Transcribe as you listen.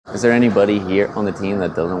Is there anybody here on the team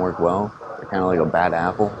that doesn't work well? They're kind of like a bad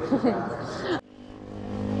apple.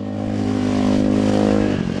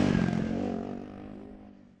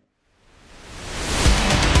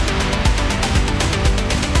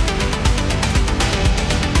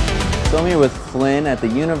 So I'm here with Flynn at the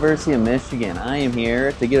University of Michigan. I am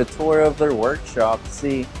here to get a tour of their workshop to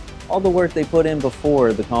see all the work they put in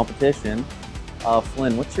before the competition.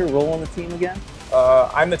 Flynn, what's your role on the team again?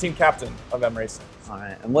 I'm the team captain of M Racing. All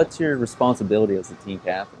right, and what's your responsibility as the team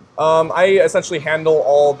captain? I essentially handle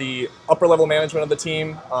all the upper level management of the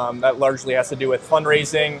team. That largely has to do with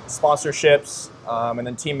fundraising, sponsorships, and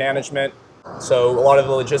then team management. So a lot of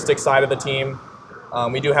the logistics side of the team.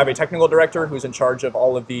 We do have a technical director who's in charge of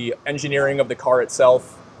all of the engineering of the car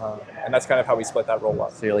itself. And that's kind of how we split that role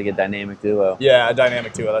up. So you're like a dynamic duo? Yeah, a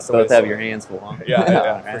dynamic duo. That's the way both have your hands full, huh?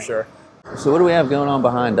 Yeah, Right. for sure. So what do we have going on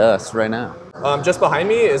behind us right now? Just behind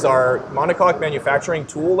me is our monocoque manufacturing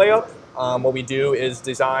tool layup. What we do is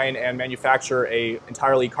design and manufacture a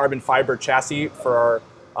entirely carbon fiber chassis for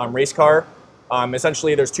our race car.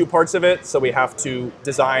 Essentially, there's two parts of it. So we have to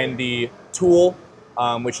design the tool,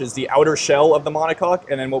 which is the outer shell of the monocoque,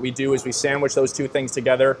 and then what we do is we sandwich those two things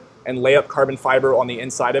together and lay up carbon fiber on the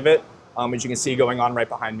inside of it, as you can see going on right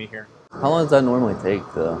behind me here. How long does that normally take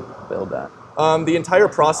to build that? The entire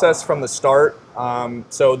process from the start,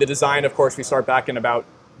 so the design, of course, we start back in about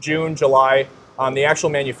June, July. The actual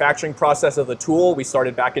manufacturing process of the tool, we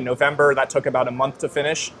started back in November. That took about a month to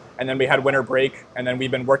finish, and then we had winter break, and then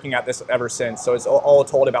we've been working at this ever since. So it's all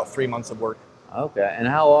told about 3 months of work. Okay, and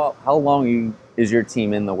how long is your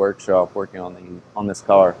team in the workshop working on this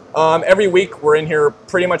car? Every week we're in here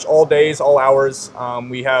pretty much all days, all hours.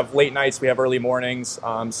 We have late nights, we have early mornings,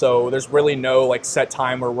 so there's really no like set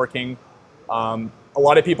time we're working. A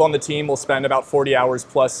lot of people on the team will spend about 40 hours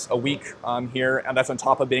plus a week here, and that's on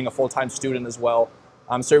top of being a full-time student as well.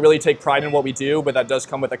 So we really take pride in what we do, but that does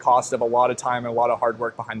come with a cost of a lot of time and a lot of hard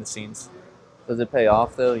work behind the scenes. Does it pay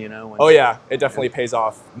off though? You know? Oh yeah, it definitely pays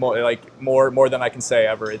off. More than I can say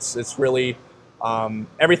ever. It's really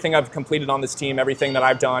everything I've completed on this team, everything that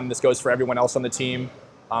I've done. This goes for everyone else on the team.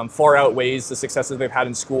 Far outweighs the successes they've had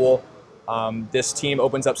in school. This team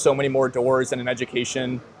opens up so many more doors in an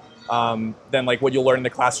education than like what you'll learn in the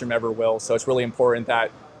classroom ever will. So it's really important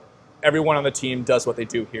that everyone on the team does what they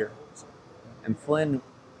do here. And Flynn,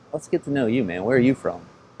 let's get to know you, man. Where are you from?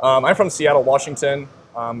 I'm from Seattle, Washington.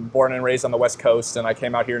 Born and raised on the West Coast, and I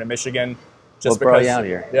came out here to Michigan just what brought because. You out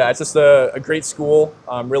here? Yeah, it's just a great school.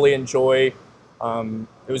 Really enjoy.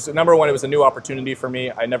 It was number one. It was a new opportunity for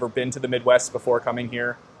me. I'd never been to the Midwest before coming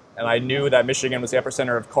here, and I knew that Michigan was the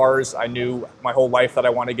epicenter of cars. I knew my whole life that I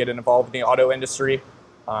wanted to get involved in the auto industry.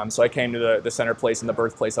 So I came to the center place and the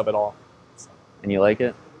birthplace of it all. And you like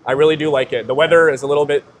it? I really do like it. The weather is a little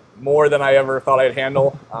bit more than I ever thought I'd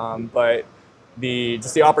handle, but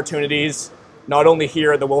just the opportunities. Not only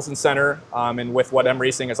here at the Wilson Center and with what M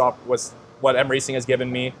Racing has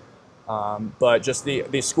given me, but just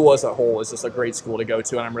the school as a whole is just a great school to go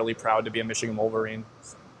to, and I'm really proud to be a Michigan Wolverine.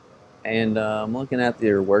 And I'm looking at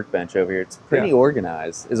your workbench over here. It's pretty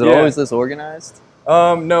organized. Is it always this organized?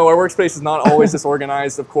 No, our workspace is not always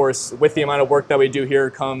disorganized. Of course, with the amount of work that we do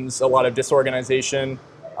here comes a lot of disorganization.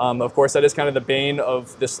 Of course, that is kind of the bane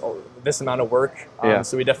of this amount of work.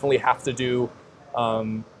 So we definitely have to do.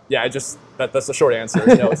 Yeah, that's the short answer.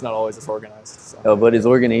 No, it's not always disorganized. So. Oh, but is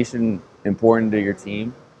organization important to your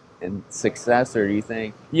team and success, or do you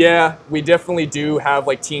think? Yeah, we definitely do have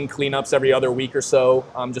like team cleanups every other week or so,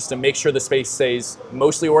 just to make sure the space stays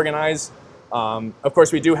mostly organized. Of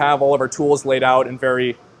course, we do have all of our tools laid out in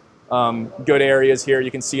very good areas here.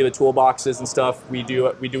 You can see the toolboxes and stuff. We do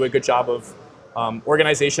a good job of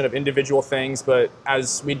organization of individual things, but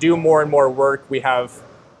as we do more and more work, we have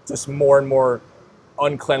just more and more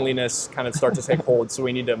uncleanliness kind of start to take hold, so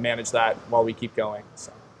we need to manage that while we keep going.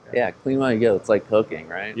 So, yeah, clean while you go. It's like cooking,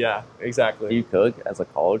 right? Yeah, exactly. Do you cook as a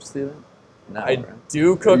college student? No, I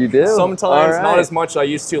do cook sometimes, not as much as I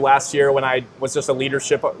used to last year when I was just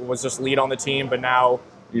lead on the team, but now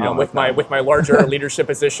with my larger leadership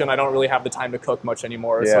position, I don't really have the time to cook much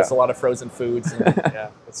anymore. So it's a lot of frozen foods. And,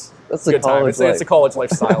 it's a good time. It's a college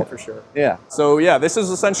lifestyle for sure. Yeah. So yeah, this is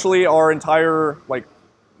essentially our entire like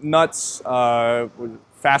nuts,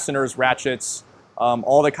 fasteners, ratchets,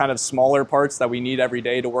 all the kind of smaller parts that we need every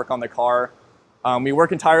day to work on the car. We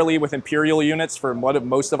work entirely with Imperial units for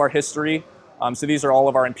most of our history. So these are all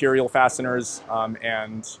of our Imperial fasteners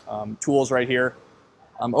and tools right here.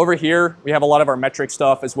 Over here, we have a lot of our metric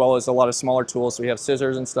stuff as well as a lot of smaller tools. So we have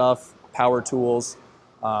scissors and stuff, power tools,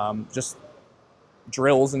 just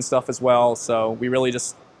drills and stuff as well. So we really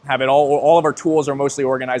just have it all of our tools are mostly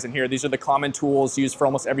organized in here. These are the common tools used for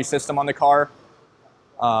almost every system on the car.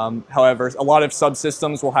 However, a lot of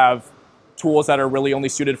subsystems will have tools that are really only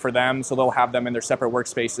suited for them, so they'll have them in their separate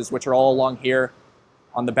workspaces, which are all along here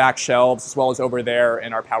on the back shelves, as well as over there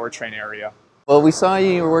in our powertrain area. Well, we saw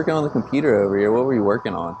you were working on the computer over here. What were you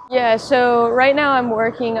working on? Yeah, so right now I'm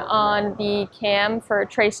working on the cam for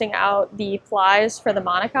tracing out the plies for the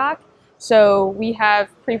monocoque. So we have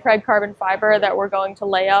pre-preg carbon fiber that we're going to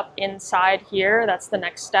lay up inside here. That's the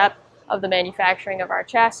next step of the manufacturing of our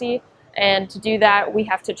chassis. And to do that, we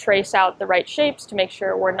have to trace out the right shapes to make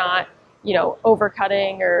sure we're not,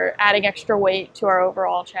 overcutting or adding extra weight to our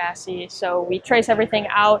overall chassis. So we trace everything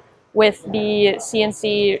out with the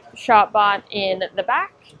CNC shop bot in the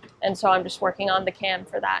back. And so I'm just working on the cam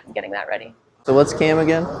for that and getting that ready. So what's CAM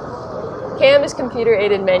again? CAM is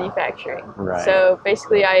computer-aided manufacturing. Right. So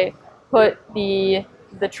basically I put the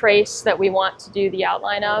trace that we want to do the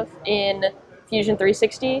outline of in Fusion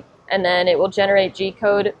 360, and then it will generate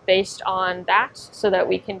G-code based on that so that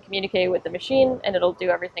we can communicate with the machine and it'll do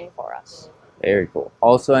everything for us. Very cool.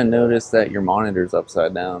 Also, I noticed that your monitor's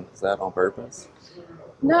upside down. Is that on purpose?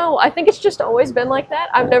 No, I think it's just always been like that.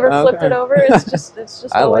 I've never flipped it over. It's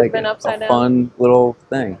just always been upside down. Fun little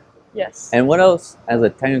thing. Yes. And what else, as a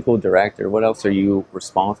technical director, what else are you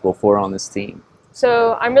responsible for on this team?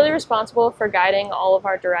 So I'm really responsible for guiding all of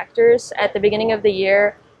our directors. At the beginning of the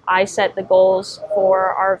year, I set the goals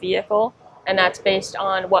for our vehicle, and that's based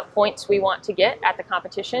on what points we want to get at the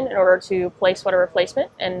competition in order to place what a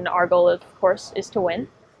replacement, and our goal, of course, is to win.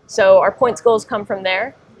 So our points goals come from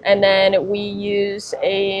there, and then we use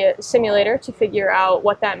a simulator to figure out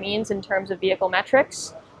what that means in terms of vehicle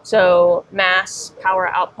metrics. So mass, power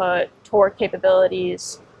output, torque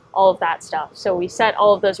capabilities, all of that stuff. So we set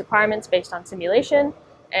all of those requirements based on simulation,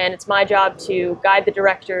 and it's my job to guide the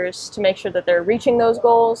directors to make sure that they're reaching those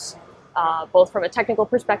goals, both from a technical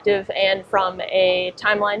perspective and from a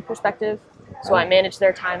timeline perspective. So I manage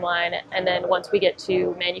their timeline, and then once we get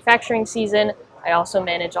to manufacturing season, I also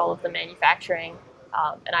manage all of the manufacturing,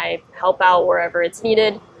 and I help out wherever it's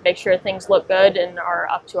needed, make sure things look good and are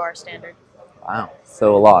up to our standard. Wow,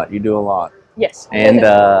 so a lot. You do a lot. Yes. And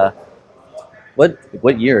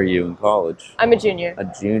what year are you in college? I'm a junior. A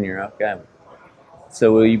junior, okay.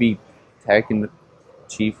 So will you be technical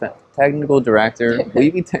director? Will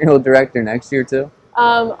you be technical director next year too?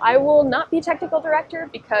 I will not be technical director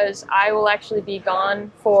because I will actually be gone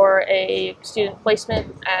for a student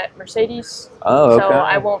placement at Mercedes. Oh, okay. So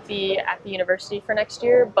I won't be at the university for next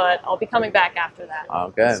year, but I'll be coming back after that.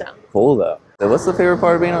 Okay, So. Cool though. So what's the favorite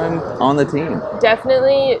part of being on the team?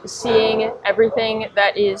 Definitely seeing everything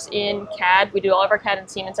that is in CAD. We do all of our CAD in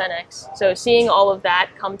Siemens NX. So seeing all of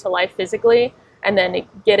that come to life physically, and then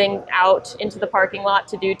getting out into the parking lot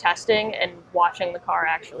to do testing and watching the car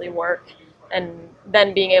actually work, and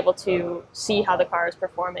then being able to see how the car is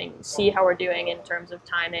performing, see how we're doing in terms of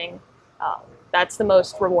timing. That's the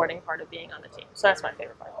most rewarding part of being on the team. So that's my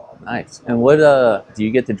favorite part. Nice. And what do you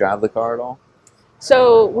get to drive the car at all?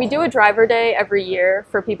 So we do a driver day every year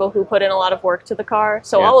for people who put in a lot of work to the car.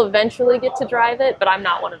 So Yeah. I'll eventually get to drive it, but I'm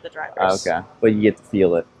not one of the drivers. Okay, but you get to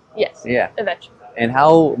feel it. Yes. Yeah. Eventually. And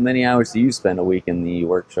how many hours do you spend a week in the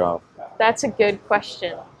workshop? That's a good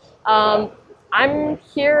question. I'm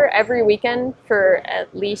here every weekend for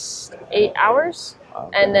at least 8 hours. Okay.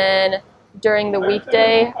 And then during the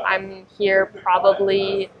weekday, I'm here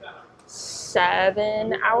probably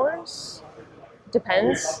 7 hours.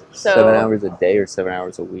 Depends. So 7 hours a day or 7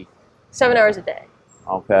 hours a week? 7 hours a day.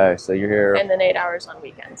 Okay, so you're here And then 8 hours on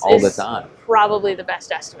weekends. all the is time. Probably the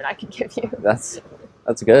best estimate I could give you. That's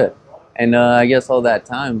good. And I guess all that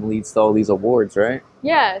time leads to all these awards, right?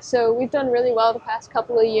 Yeah, so we've done really well the past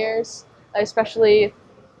couple of years, especially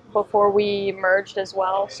before we merged as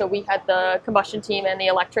well. So we had the combustion team and the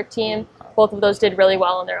electric team. Both of those did really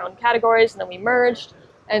well in their own categories, and then we merged.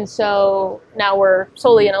 And so now we're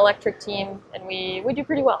solely an electric team, and we do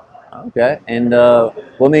pretty well. Okay. And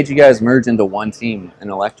what made you guys merge into one team, an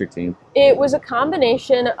electric team? It was a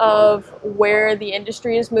combination of where the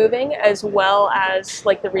industry is moving as well as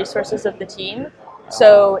like the resources of the team.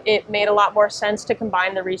 So it made a lot more sense to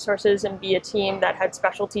combine the resources and be a team that had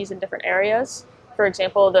specialties in different areas. For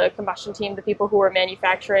example, the combustion team, the people who were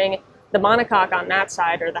manufacturing the monocoque on that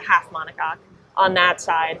side, or the half monocoque on that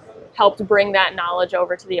side, helped bring that knowledge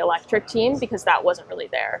over to the electric team because that wasn't really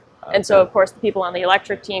there. Okay. And so, of course, the people on the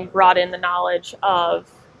electric team brought in the knowledge of,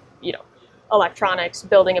 electronics,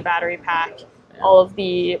 building a battery pack, all of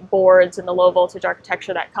the boards and the low voltage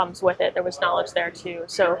architecture that comes with it. There was knowledge there too.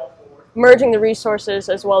 So merging the resources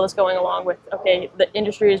as well as going along with, okay, the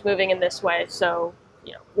industry is moving in this way, so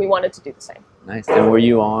we wanted to do the same. Nice. And were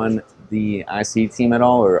you on the IC team at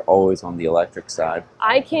all, or always on the electric side?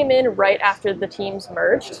 I came in right after the teams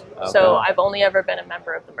merged, so Okay. I've only ever been a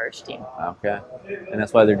member of the merged team. Okay. And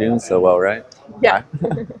that's why they're doing so well, right? Yeah.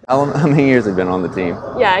 How many years have you been on the team?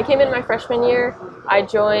 Yeah, I came in my freshman year. I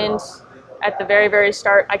joined at the very, very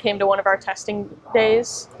start. I came to one of our testing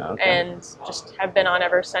days and just have been on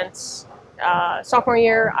ever since. Sophomore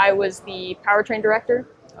year, I was the powertrain director.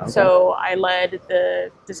 So I led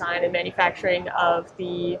the design and manufacturing of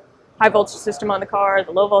the high voltage system on the car,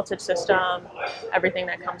 the low voltage system, everything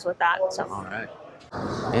that comes with that. So. All right.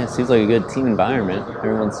 Yeah, it seems like a good team environment.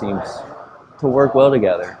 Everyone seems to work well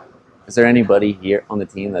together. Is there anybody here on the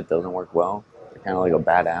team that doesn't work well? Kind of like a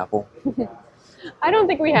bad apple? I don't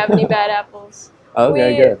think we have any bad apples.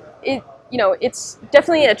 Okay, good. It's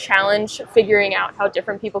definitely a challenge figuring out how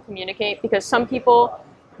different people communicate, because some people,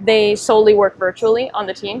 they solely work virtually on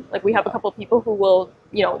the team. Like, we have a couple of people who will,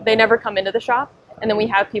 they never come into the shop. And then we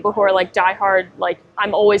have people who are like diehard, like,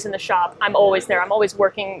 I'm always in the shop, I'm always there, I'm always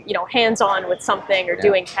working, hands-on with something or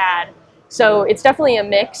doing CAD. So it's definitely a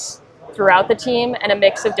mix throughout the team and a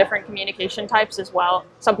mix of different communication types as well.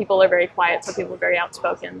 Some people are very quiet, some people are very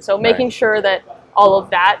outspoken. So making sure that all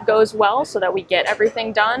of that goes well so that we get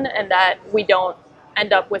everything done and that we don't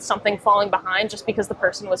end up with something falling behind just because the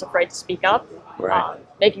person was afraid to speak up.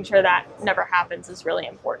 Making sure that never happens is really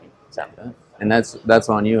important. So. And that's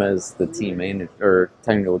on you as the team manager or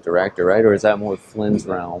technical director, right? Or is that more Flynn's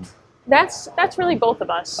realm? That's really both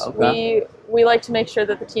of us. Okay. We like to make sure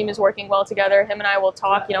that the team is working well together. Him and I will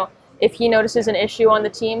talk, if he notices an issue on the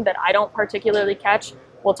team that I don't particularly catch,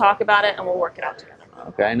 we'll talk about it and we'll work it out together.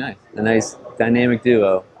 Okay, nice. A nice dynamic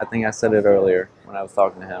duo. I think I said it earlier when I was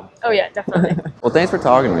talking to him. Oh yeah, definitely. Well, thanks for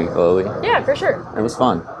talking to me, Chloe. Yeah, for sure. It was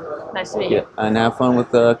fun. Nice to meet you. And have fun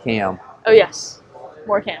with Cam. Oh yes,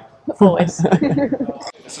 more Cam, always.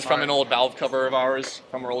 This is from an old valve cover of ours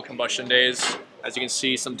from our old combustion days. As you can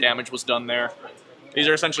see, some damage was done there. These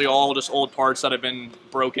are essentially all just old parts that have been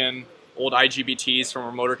broken, old IGBTs from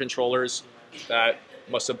our motor controllers that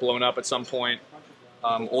must have blown up at some point,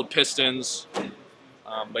 old pistons.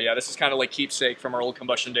 But yeah, this is kind of like keepsake from our old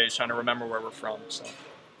combustion days, trying to remember where we're from. So.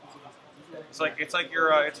 It's like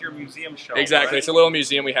your museum show. Exactly, right? It's a little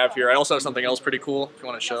museum we have here. I also have something else pretty cool if you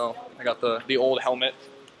want to show. I got the old helmet.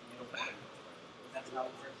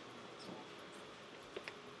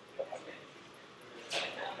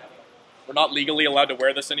 We're not legally allowed to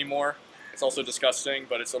wear this anymore. It's also disgusting,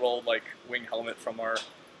 but it's an old like wing helmet from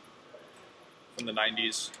the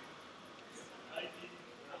 90s.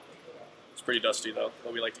 It's pretty dusty though,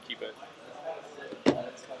 but we like to keep it.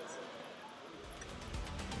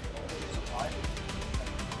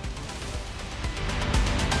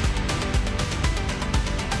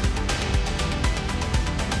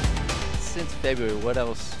 Since February, what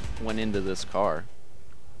else went into this car?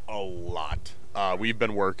 A lot. We've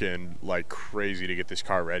been working like crazy to get this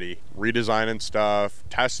car ready. Redesigning stuff,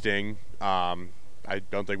 testing. I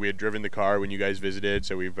don't think we had driven the car when you guys visited,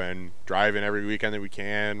 so we've been driving every weekend that we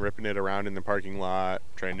can, ripping it around in the parking lot,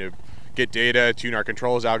 trying to get data, tune our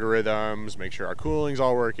controls algorithms, make sure our cooling's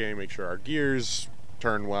all working, make sure our gears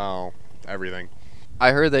turn well, everything.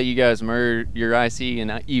 I heard that you guys merged, your IC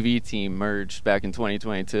and EV team merged back in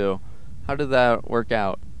 2022. How did that work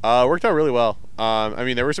out? Worked out really well. I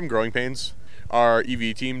mean, there were some growing pains. Our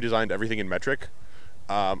EV team designed everything in metric.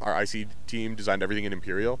 Our IC team designed everything in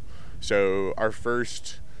imperial. So our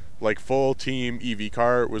first like full team EV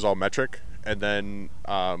car was all metric, and then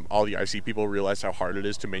all the IC people realized how hard it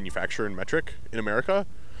is to manufacture in metric in America.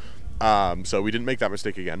 So we didn't make that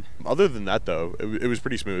mistake again. Other than that, though, it was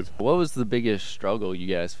pretty smooth. What was the biggest struggle you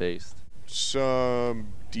guys faced?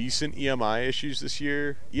 Some decent EMI issues this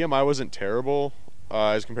year. EMI wasn't terrible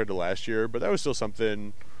as compared to last year, but that was still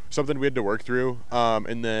something we had to work through.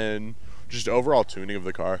 And then just overall tuning of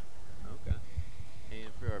the car. Okay.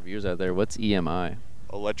 And for our viewers out there, what's EMI?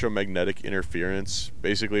 Electromagnetic interference.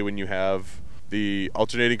 Basically, when you have the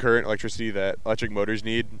alternating current electricity that electric motors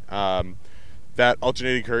need, that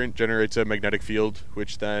alternating current generates a magnetic field,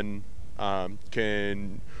 which then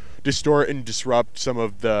can distort and disrupt some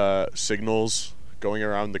of the signals going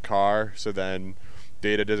around the car, so then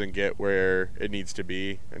data doesn't get where it needs to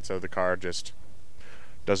be, and so the car just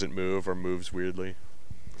doesn't move or moves weirdly.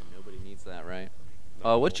 And nobody needs that, right?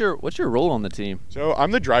 What's your role on the team? So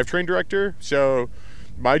I'm the drivetrain director. So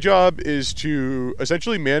my job is to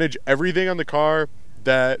essentially manage everything on the car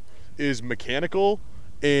that is mechanical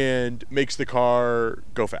and makes the car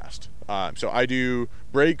go fast. So I do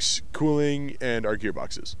brakes, cooling, and our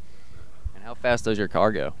gearboxes. And how fast does your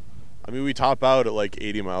car go? I mean, we top out at like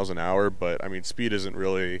 80 miles an hour, but I mean, speed isn't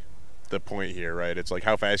really the point here, right? It's like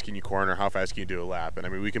how fast can you corner, how fast can you do a lap? And I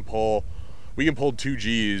mean, we can pull 2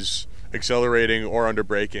 Gs accelerating or under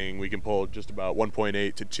braking. We can pull just about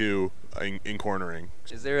 1.8 to 2 in cornering.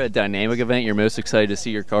 Is there a dynamic event you're most excited to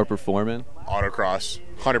see your car perform in? Autocross,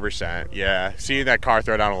 100%. Yeah, seeing that car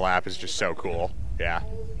throw down a lap is just so cool. Yeah,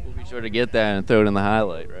 We'll be sure to get that and throw it in the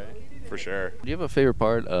highlight, right? for sure. Do you have a favorite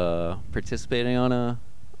part participating on a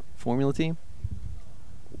Formula team?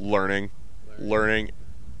 Learning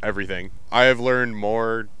everything. I have learned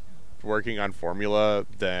more working on Formula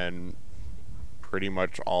than pretty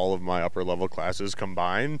much all of my upper level classes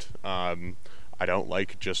combined. I don't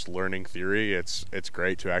like just learning theory. It's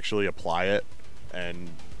great to actually apply it, and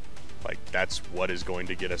like that's what is going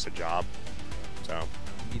to get us a job. So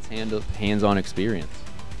It's hands-on experience.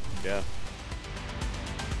 yeah.